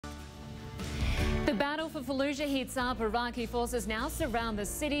The battle for Fallujah heats up. Iraqi forces now surround the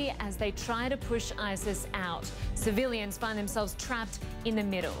city as they try to push ISIS out. Civilians find themselves trapped in the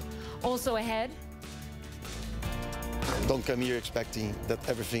middle. Also ahead, don't come here expecting that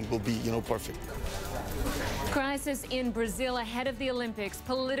everything will be, perfect. Crisis in Brazil ahead of the Olympics,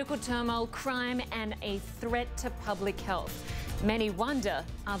 political turmoil, crime and a threat to public health. Many wonder,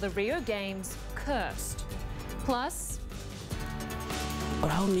 are the Rio Games cursed? Plus, or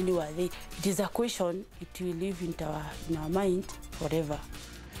how many were they? It is a question, it will live in our mind forever.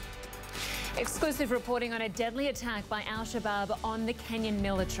 Exclusive reporting on a deadly attack by Al-Shabaab on the Kenyan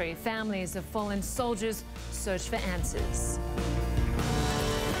military. Families of fallen soldiers search for answers.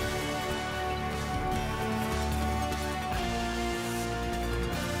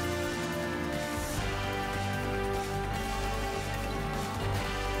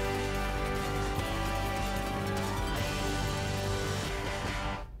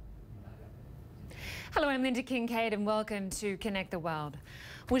 Hello, I'm Lynda Kinkade and welcome to Connect the World.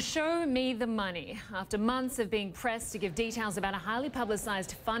 Well, show me the money. After months of being pressed to give details about a highly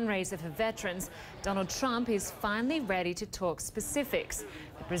publicised fundraiser for veterans, Donald Trump is finally ready to talk specifics.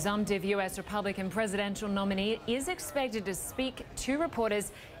 The presumptive US Republican presidential nominee is expected to speak to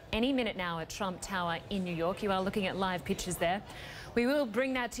reporters any minute now at Trump Tower in New York. You are looking at live pictures there. We will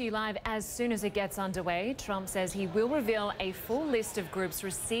bring that to you live as soon as it gets underway. Trump says he will reveal a full list of groups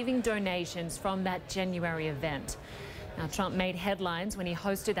receiving donations from that January event. Now, Trump made headlines when he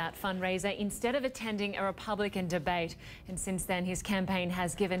hosted that fundraiser instead of attending a Republican debate. And since then, his campaign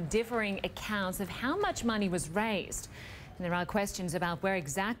has given differing accounts of how much money was raised. And there are questions about where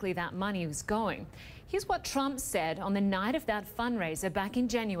exactly that money was going. Here's what Trump said on the night of that fundraiser back in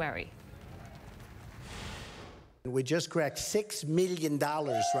January. We just cracked $6 million,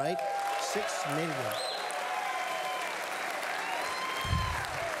 right? $6 million.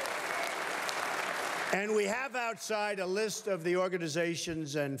 And we have outside a list of the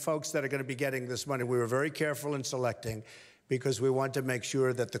organizations and folks that are going to be getting this money. We were very careful in selecting because we want to make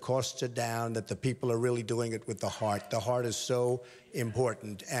sure that the costs are down, that the people are really doing it with the heart. The heart is so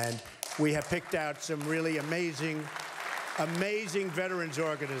important. And we have picked out some really amazing veterans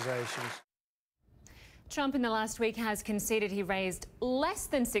organizations. Trump in the last week has conceded he raised less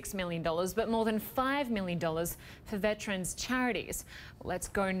than $6 million, but more than $5 million for veterans charities. Let's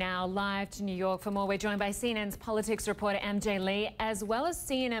go now live to New York for more. We're joined by CNN's politics reporter MJ Lee, as well as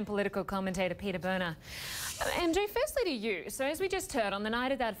CNN political commentator Peter Beinart. MJ, firstly to you. So as we just heard, on the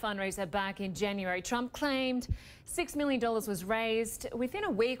night of that fundraiser back in January, Trump claimed $6 million was raised. Within a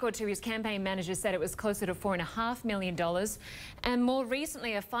week or two, his campaign manager said it was closer to $4.5 million. And more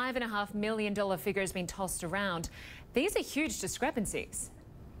recently, a $5.5 million figure has been tossed around. These are huge discrepancies.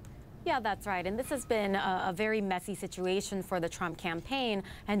 Yeah, that's right. And this has been a very messy situation for the Trump campaign.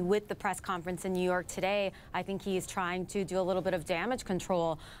 And with the press conference in New York today, I think he's trying to do a little bit of damage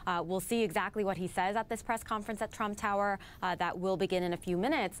control. We'll see exactly what he says at this press conference at Trump Tower. That will begin in a few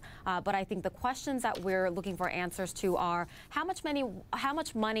minutes. But I think the questions that we're looking for answers to are how much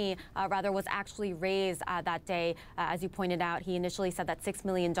money was actually raised that day. As you pointed out, he initially said that $6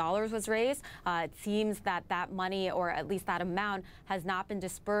 million was raised. It seems that that money, or at least that amount, has not been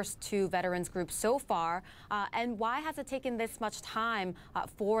dispersed to veterans groups so far. And why has it taken this much time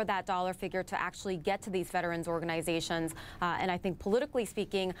for that dollar figure to actually get to these veterans organizations? And I think politically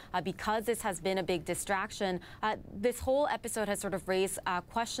speaking, because this has been a big distraction, this whole episode has sort of raised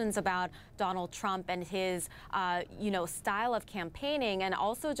questions about Donald Trump and his, style of campaigning, and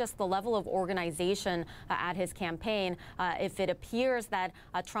also just the level of organization at his campaign. If it appears that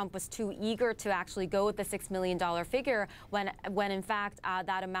Trump was too eager to actually go with the $6 million figure when in fact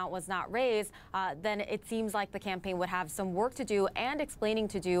that amount was not raised, then it seems like the campaign would have some work to do and explaining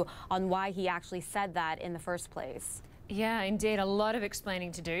to do on why he actually said that in the first place. Yeah, indeed, a lot of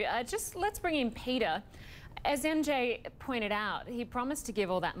explaining to do. Let's bring in Peter. As MJ pointed out, he promised to give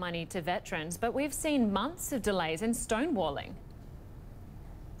all that money to veterans, but we've seen months of delays and stonewalling.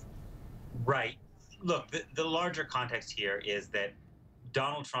 Right. Look, the larger context here is that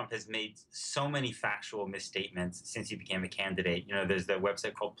Donald Trump has made so many factual misstatements since he became a candidate. There's the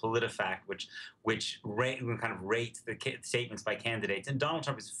website called PolitiFact, which kind of rates the statements by candidates. And Donald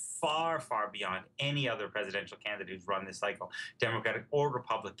Trump is far, far beyond any other presidential candidate who's run this cycle, Democratic or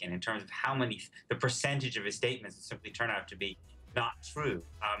Republican, in terms of the percentage of his statements that simply turn out to be not true.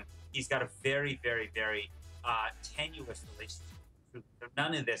 He's got a very, very, very tenuous relationship with truth. So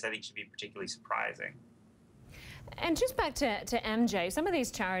none of this, I think, should be particularly surprising. And just back to MJ, some of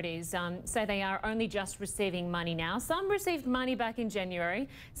these charities say they are only just receiving money now. Some received money back in January.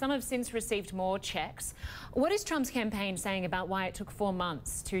 Some have since received more checks. What is Trump's campaign saying about why it took 4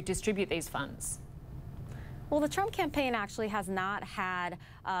 months to distribute these funds? Well, the Trump campaign actually has not had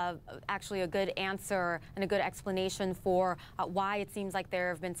actually a good answer and a good explanation for why it seems like there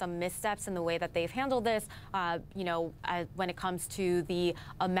have been some missteps in the way that they've handled this. When it comes to the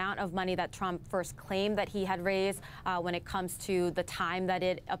amount of money that Trump first claimed that he had raised, when it comes to the time that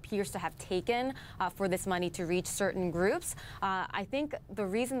it appears to have taken for this money to reach certain groups. I think the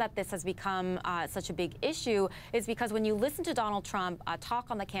reason that this has become such a big issue is because when you listen to Donald Trump talk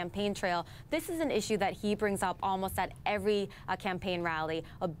on the campaign trail, this is an issue that he brings up almost at every campaign rally.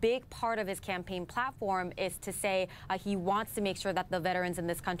 A big part of his campaign platform is to say he wants to make sure that the veterans in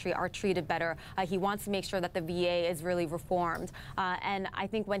this country are treated better. He wants to make sure that the VA is really reformed. And I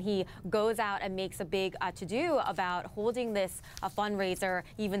think when he goes out and makes a big to-do about holding this fundraiser,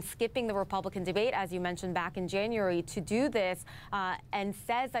 even skipping the Republican debate, as you mentioned back in January, to do this, and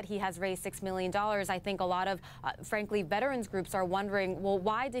says that he has raised $6 million, I think a lot of, frankly, veterans groups are wondering, well,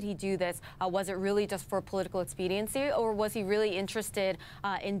 why did he do this? Was it really just for political expediency, or was he really interested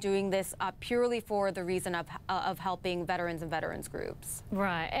in doing this purely for the reason of helping veterans and veterans groups?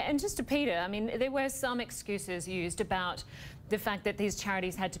 Right. And just to Peter, I mean, there were some excuses used about the fact that these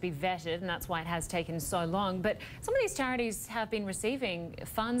charities had to be vetted, and that's why it has taken so long. But some of these charities have been receiving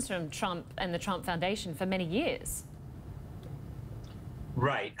funds from Trump and the Trump Foundation for many years.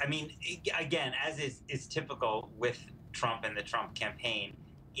 Right. I mean, again, as is typical with Trump and the Trump campaign,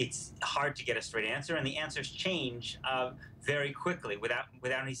 it's hard to get a straight answer, and the answers change very quickly without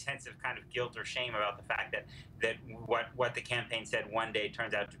any sense of kind of guilt or shame about the fact that what the campaign said one day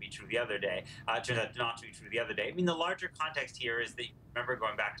turns out to be true the other day, turns out not to be true the other day. I mean, the larger context here is that, remember,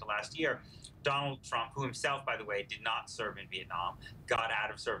 going back to last year, Donald Trump, who himself, by the way, did not serve in Vietnam, got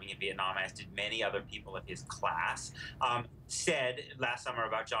out of serving in Vietnam, as did many other people of his class, said last summer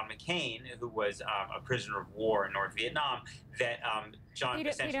about John McCain, who was a prisoner of war in North Vietnam, that John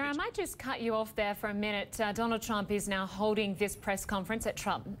Peter, I might just cut you off there for a minute. Donald Trump is now holding this press conference at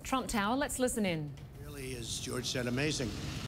Trump Tower. Let's listen in. Really, as George said, amazing.